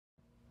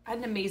I had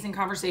an amazing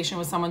conversation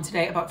with someone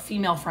today about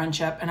female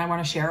friendship, and I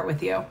want to share it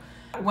with you.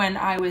 When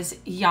I was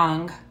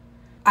young,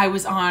 I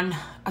was on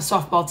a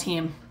softball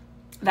team.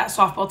 That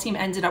softball team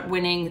ended up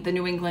winning the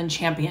New England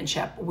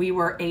championship. We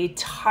were a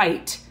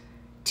tight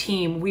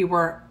team. We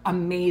were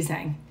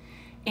amazing.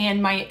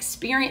 And my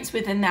experience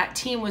within that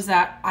team was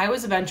that I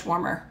was a bench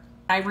warmer.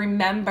 I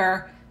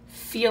remember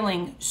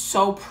feeling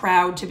so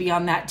proud to be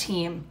on that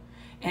team.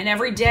 And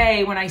every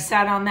day when I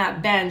sat on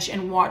that bench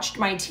and watched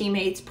my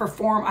teammates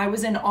perform, I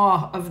was in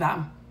awe of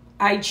them.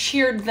 I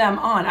cheered them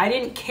on. I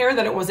didn't care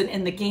that it wasn't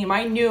in the game.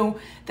 I knew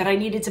that I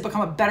needed to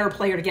become a better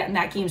player to get in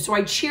that game. So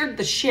I cheered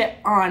the shit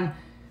on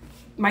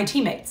my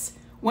teammates.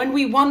 When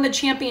we won the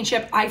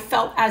championship, I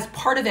felt as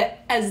part of it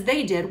as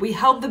they did. We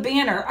held the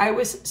banner. I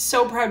was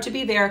so proud to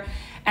be there.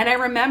 And I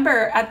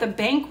remember at the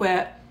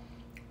banquet,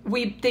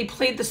 they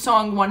played the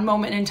song One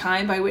Moment in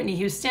Time by Whitney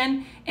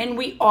Houston, and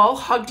we all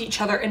hugged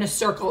each other in a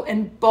circle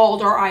and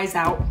bawled our eyes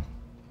out.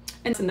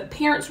 And the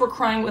parents were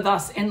crying with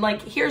us. And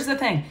here's the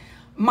thing.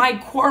 My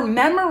core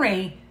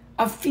memory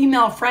of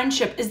female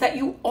friendship is that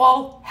you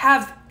all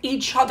have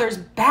each other's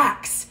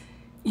backs.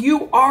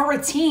 You are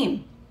a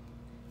team.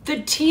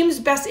 The team's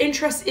best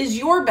interest is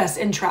your best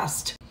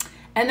interest.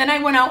 And then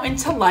I went out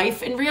into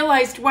life and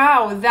realized,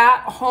 wow,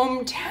 that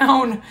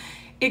hometown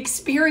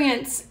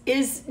experience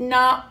is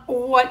not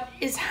what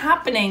is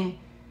happening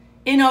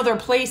in other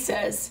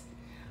places.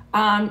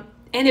 And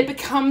it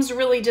becomes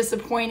really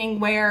disappointing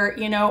where,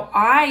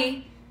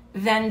 I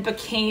then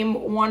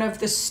became one of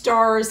the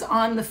stars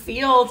on the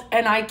field,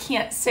 and I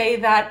can't say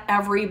that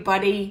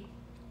everybody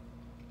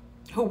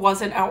who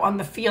wasn't out on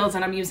the field,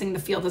 and I'm using the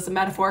field as a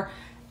metaphor,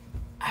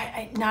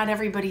 not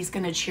everybody's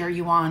going to cheer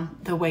you on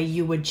the way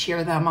you would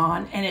cheer them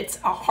on. And it's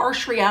a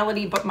harsh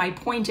reality, but my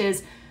point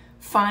is,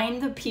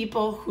 find the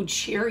people who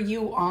cheer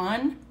you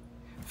on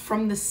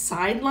from the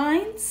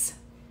sidelines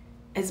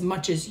as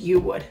much as you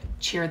would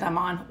cheer them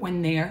on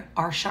when they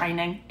are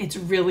shining. It's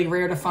really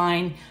rare to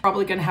find.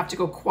 Probably going to have to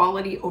go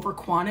quality over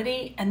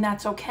quantity, and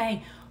that's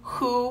okay.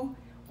 Who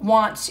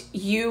wants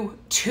you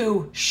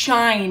to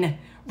shine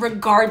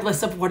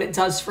regardless of what it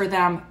does for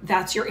them?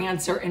 That's your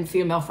answer in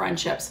female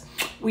friendships.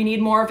 We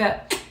need more of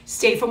it.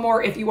 Stay for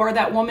more if you are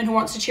that woman who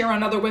wants to cheer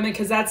on other women,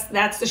 because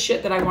that's the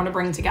shit that I want to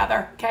bring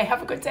together. Okay,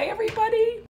 have a good day, everybody.